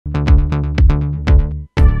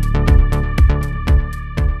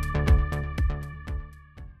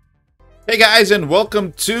Hey guys, and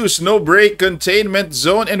welcome to Snowbreak Containment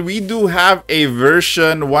Zone, and we do have a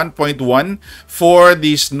version 1.1 for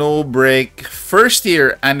the Snowbreak first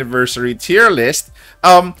year anniversary tier list.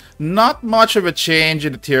 Not much of a change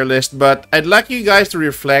in the tier list, but I'd like you guys to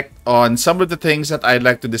reflect on some of the things that I'd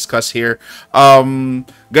like to discuss here.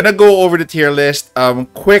 Gonna go over the tier list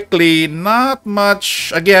quickly. Not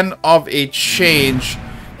much again of a change,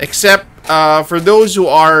 except for those who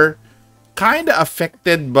are kind of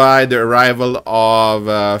affected by the arrival of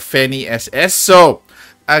Fenny SS. So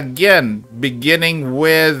again, beginning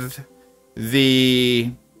with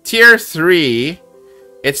the tier 3,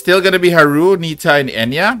 it's still gonna be Haru, Nita, and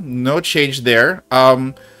Enya. No change there.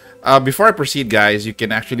 Before I proceed, guys, you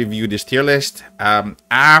can actually view this tier list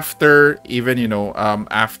after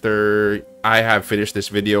after I have finished this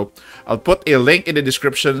video. I'll put a link in the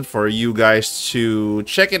description for you guys to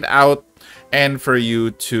check it out and for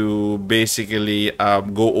you to basically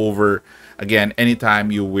go over again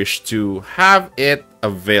anytime you wish to have it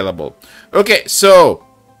available. Okay, so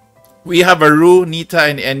we have Haru, Nita,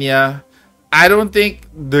 and Enya. I don't think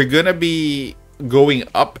they're gonna be going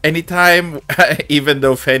up anytime, even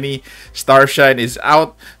though Fenny Starshine is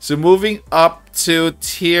out. So moving up to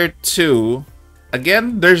tier 2,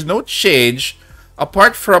 again, there's no change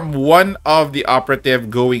apart from one of the operative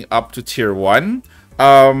going up to tier 1.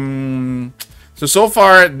 So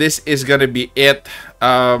far this is gonna be it.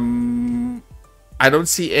 I don't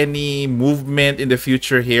see any movement in the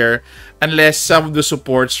future here unless some of the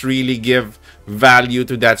supports really give value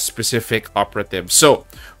to that specific operative. So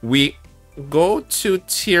we go to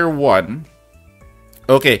tier 1.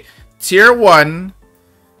 Okay, tier 1,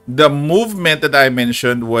 the movement that I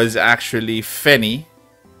mentioned was actually Fenny,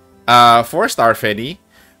 4-star Fenny,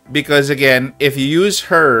 because again, if you use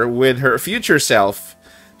her with her future self,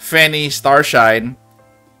 Fenny Starshine,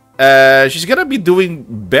 she's gonna be doing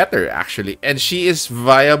better actually, and she is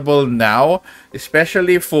viable now,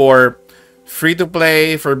 especially for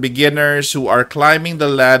free-to-play, for beginners who are climbing the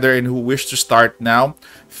ladder and who wish to start now.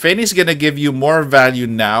 Fenny's gonna give you more value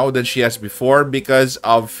now than she has before because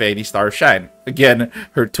of Fenny Starshine, again,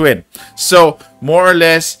 her twin. So more or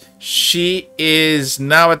less, she is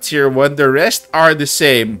now at tier 1. The rest are the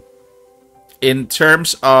same in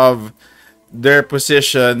terms of their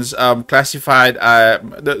positions, classified.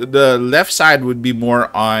 The left side would be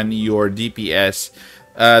more on your DPS.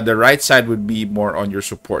 The right side would be more on your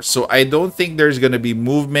support. So I don't think there's going to be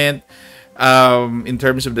movement in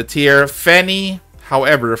terms of the tier. Fenny,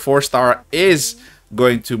 however, 4-star is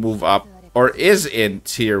going to move up, or is in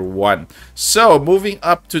tier 1. So moving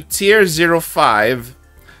up to tier 05,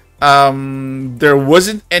 there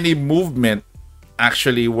wasn't any movement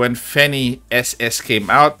actually when Fenny SS came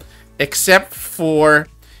out, except for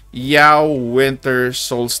Yao Winter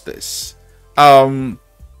Solstice.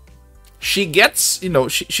 She gets,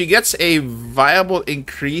 she gets a viable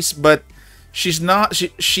increase, but she gets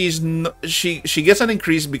an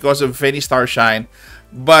increase because of Fenny Starshine.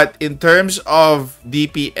 But in terms of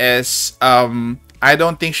DPS, I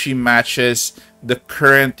don't think she matches the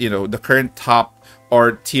current, the current top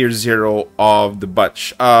or tier 0 of the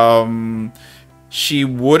bunch. She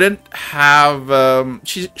wouldn't have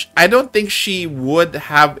I don't think she would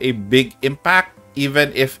have a big impact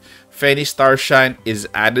even if Fenny Starshine is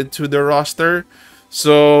added to the roster.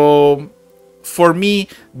 So for me,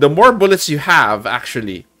 the more bullets you have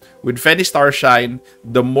actually with Fenny Starshine,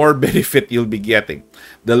 the more benefit you'll be getting.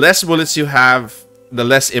 The less bullets you have, the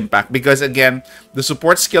less impact, because again, the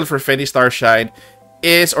support skill for Fenny Starshine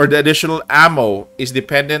is, or the additional ammo is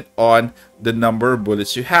dependent on the number of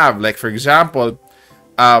bullets you have. Like for example,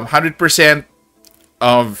 100%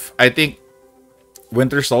 of, I think,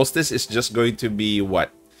 Winter Solstice is just going to be what,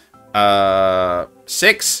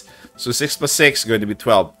 6. So 6 plus 6 is going to be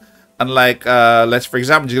 12. Unlike let's, for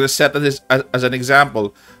example, just gonna set this as an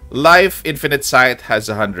example, Life Infinite Sight has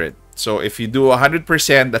 100. So if you do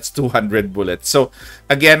 100%, that's 200 bullets. So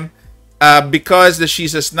again, because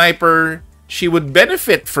she's a sniper, she would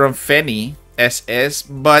benefit from Fenny SS,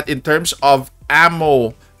 but in terms of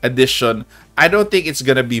ammo addition, I don't think it's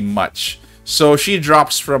gonna be much. So she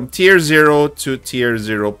drops from tier 0 to tier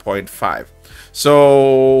 0.5.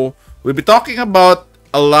 So we'll be talking about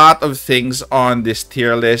a lot of things on this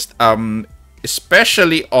tier list,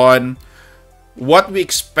 especially on what we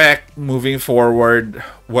expect moving forward,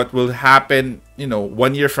 what will happen,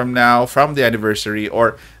 1 year from now, from the anniversary,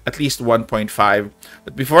 or at least 1.5.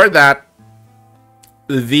 But before that,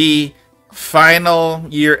 the final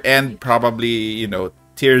year end, probably,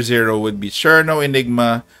 tier 0 would be Cherno,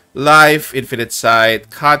 Enigma, Life, Infinite Sight,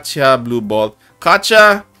 Katya, Blue Bolt.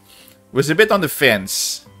 Katya was a bit on the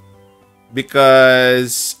fence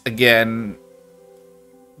because again,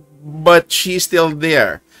 but she's still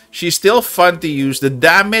there. She's still fun to use. The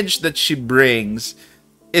damage that she brings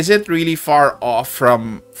isn't really far off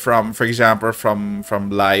from for example from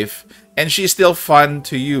life, and she's still fun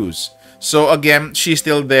to use. So again, she's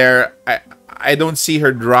still there. I don't see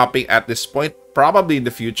her dropping at this point. Probably in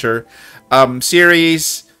the future.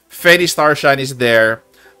 Series Feni Starshine is there,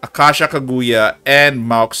 Akasha Kaguya, and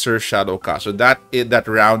Mauxer Shadowka. So that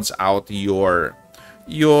rounds out your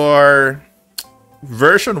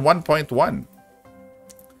version 1.1.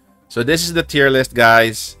 So this is the tier list,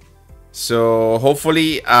 guys. So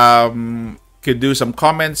hopefully could do some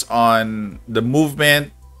comments on the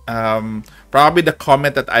movement. Probably the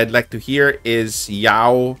comment that I'd like to hear is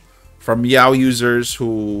Yao, from Yao users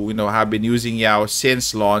who have been using Yao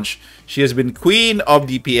since launch. She has been queen of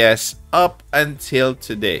DPS up until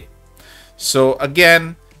today. So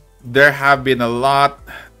again, there have been a lot.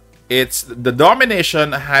 It's the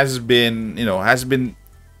domination has been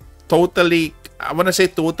totally, I want to say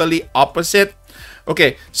totally opposite.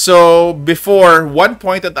 Okay, so before, one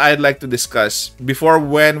point that I'd like to discuss before,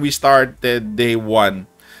 when we started day one,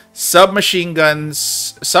 submachine gun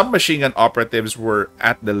operatives were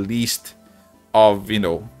at the least of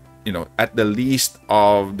at the least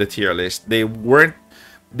of the tier list. They were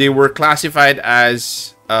classified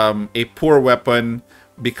as a poor weapon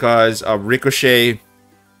because of ricochet.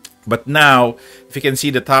 But now, if you can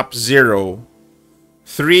see the top 0,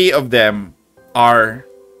 3 of them are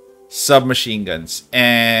submachine guns,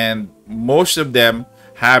 and most of them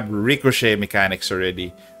have ricochet mechanics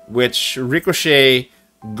already, which ricochet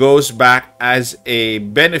goes back as a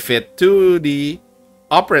benefit to the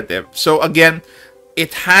operative. So again,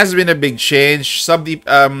 it has been a big change. Submachine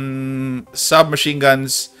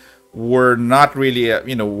guns were not really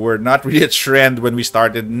a trend when we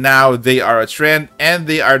started. Now they are a trend, and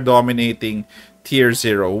they are dominating tier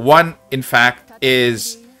 0. One, in fact,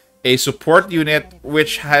 is a support unit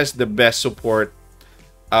which has the best support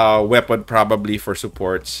weapon probably for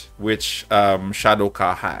supports, which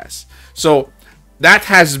Shadowka has. So that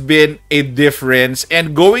has been a difference.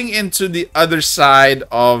 And going into the other side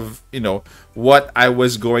of what I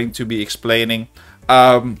was going to be explaining,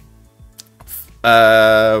 for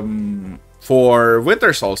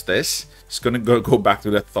Winter Solstice, just gonna go back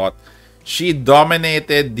to that thought. She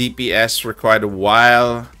dominated DPS for quite a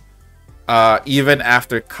while. Even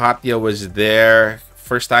after Katya was there,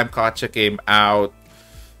 first time Katya came out,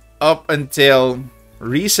 up until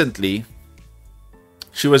recently,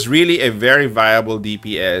 she was really a very viable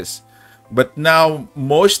DPS. But now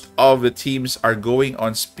most of the teams are going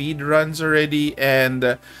on speed runs already,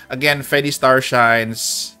 and again, Feni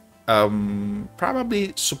Starshine's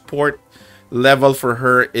probably support level for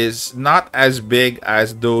her is not as big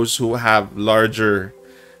as those who have larger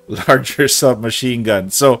submachine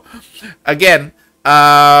guns. So again,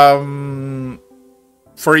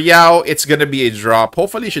 for Yao, it's gonna be a drop.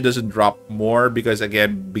 Hopefully she doesn't drop more, because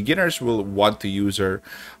again, beginners will want to use her.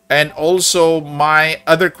 And also, my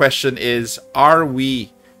other question is, are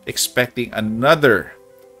we expecting another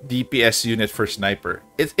DPS unit for sniper?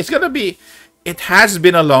 It's gonna be, it has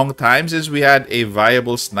been a long time since we had a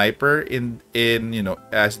viable sniper in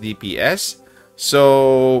as DPS.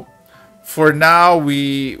 So for now,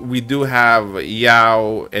 we do have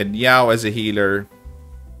Yao, and Yao as a healer.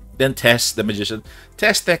 Then Tess, the magician.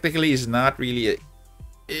 Tess technically is not really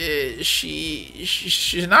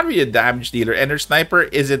she's not really a damage dealer, and her sniper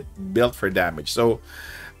isn't built for damage. So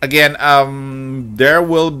again, there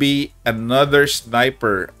will be another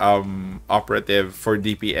sniper operative for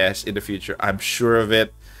DPS in the future. I'm sure of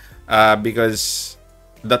it, because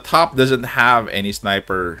the top doesn't have any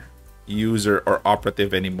sniper user or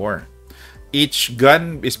operative anymore. Each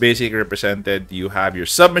gun is basically represented. You have your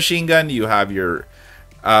submachine gun, you have your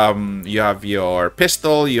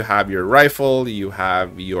pistol, you have your rifle, you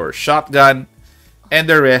have your shotgun, and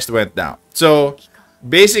the rest went down. So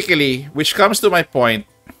basically, which comes to my point,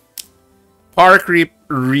 power creep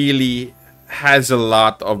really has a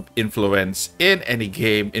lot of influence in any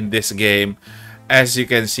game, in this game. As you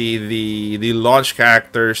can see, the launch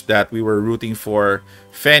characters that we were rooting for,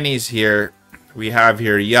 Feni's here. We have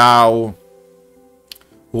here Yao.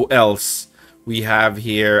 Who else? We have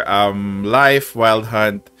here Life, Wild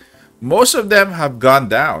Hunt. Most of them have gone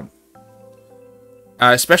down.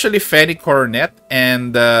 Especially Feni Coronet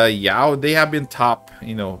and Yao. They have been top.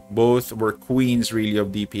 Both were queens really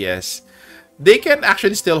of DPS. They can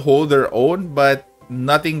actually still hold their own, but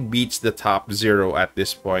nothing beats the top 0 at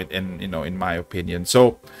this point, and in my opinion.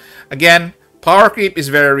 So again, power creep is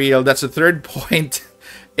very real. That's the third point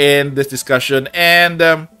in this discussion.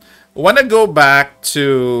 And Want to go back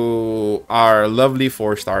to our lovely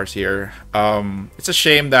 4 stars here. It's a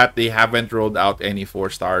shame that they haven't rolled out any 4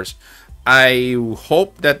 stars. I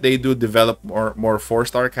hope that they do develop more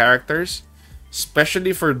 4-star characters,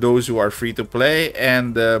 especially for those who are free to play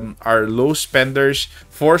and are low spenders.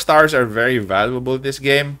 4 stars are very valuable in this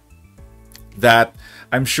game, that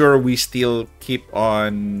I'm sure we still keep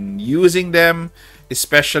on using them,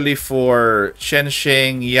 especially for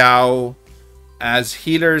Shensheng, Yao, as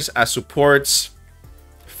healers, as supports.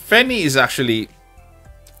 Fenny is actually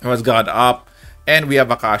has gone up, and we have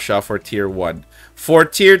Akasha for tier 1. For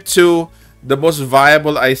tier 2, the most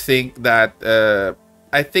viable, I think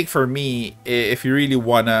for me, if you really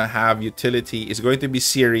wanna have utility, is going to be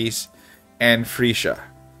Series and Frisia.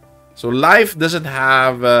 So Life doesn't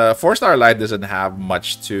have 4-star Life doesn't have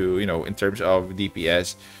much to, in terms of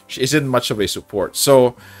DPS. She isn't much of a support.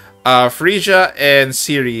 So Frisia and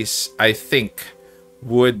Series, I think,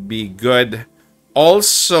 would be good.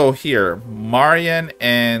 Also here, Marian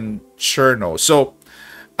and Cherno. So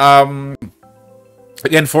again,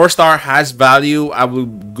 4-star has value. I will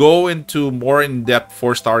go into more in-depth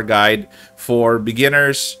 4-star guide for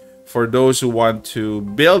beginners, for those who want to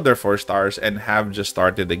build their 4-stars and have just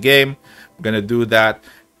started the game. I'm gonna do that.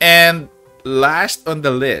 And last on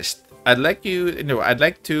the list, I'd like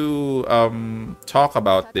to talk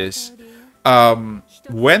about this.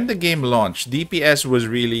 When the game launched, DPS was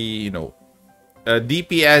really,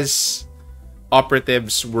 DPS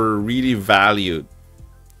operatives were really valued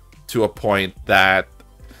to a point that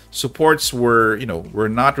supports were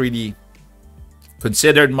not really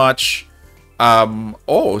considered much.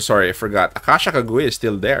 Oh, sorry, I forgot. Akasha Kaguya is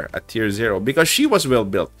still there at tier 0 because she was well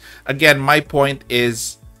built. Again, my point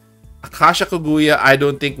is Akasha Kaguya, I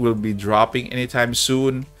don't think will be dropping anytime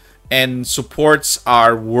soon, and supports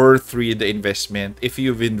are worth the investment. If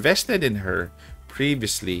you've invested in her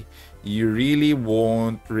previously, you really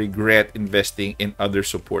won't regret investing in other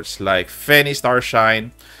supports like Fenny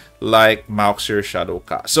Starshine, like Mauxir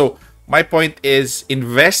Shadowka. So my point is,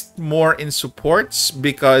 invest more in supports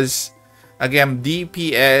because, again,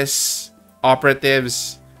 DPS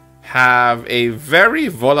operatives have a very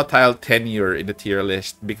volatile tenure in the tier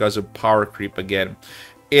list because of power creep. Again,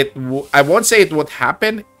 I won't say it would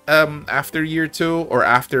happen after year 2 or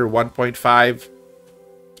after 1.5,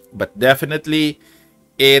 but definitely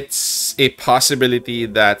it's a possibility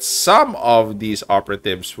that some of these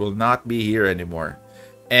operatives will not be here anymore,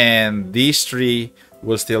 and these 3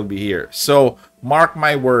 will still be here. So mark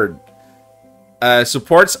my word,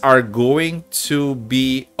 supports are going to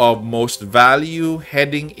be of most value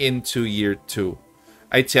heading into year 2.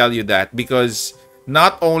 I tell you that because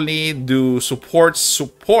not only do supports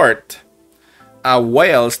support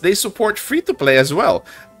whales, they support free-to-play as well.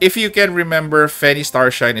 If you can remember, Fenny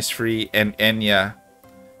Starshine is free and Enya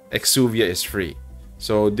Exuvia is free.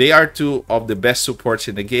 So they are 2 of the best supports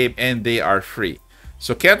in the game, and they are free.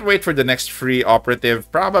 So can't wait for the next free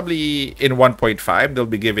operative. Probably in 1.5, they'll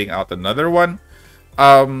be giving out another one.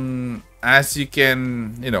 As you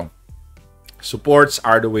can, supports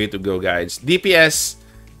are the way to go, guys. DPS,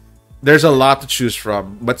 there's a lot to choose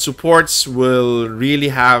from, but supports will really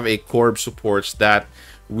have a core of supports that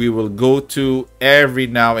we will go to every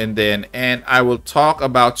now and then, and I will talk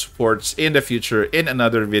about supports in the future in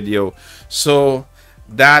another video. So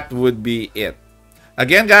that would be it.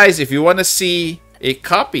 Again, guys, if you want to see a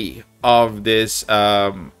copy of this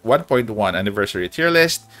 1.1 anniversary tier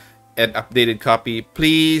list, an updated copy,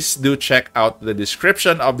 please do check out the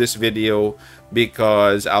description of this video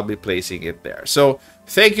because I'll be placing it there. So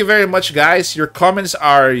thank you very much, guys. Your comments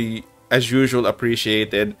are, as usual,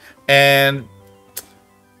 appreciated. And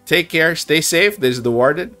take care, stay safe. This is the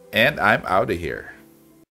Warden, and I'm out of here.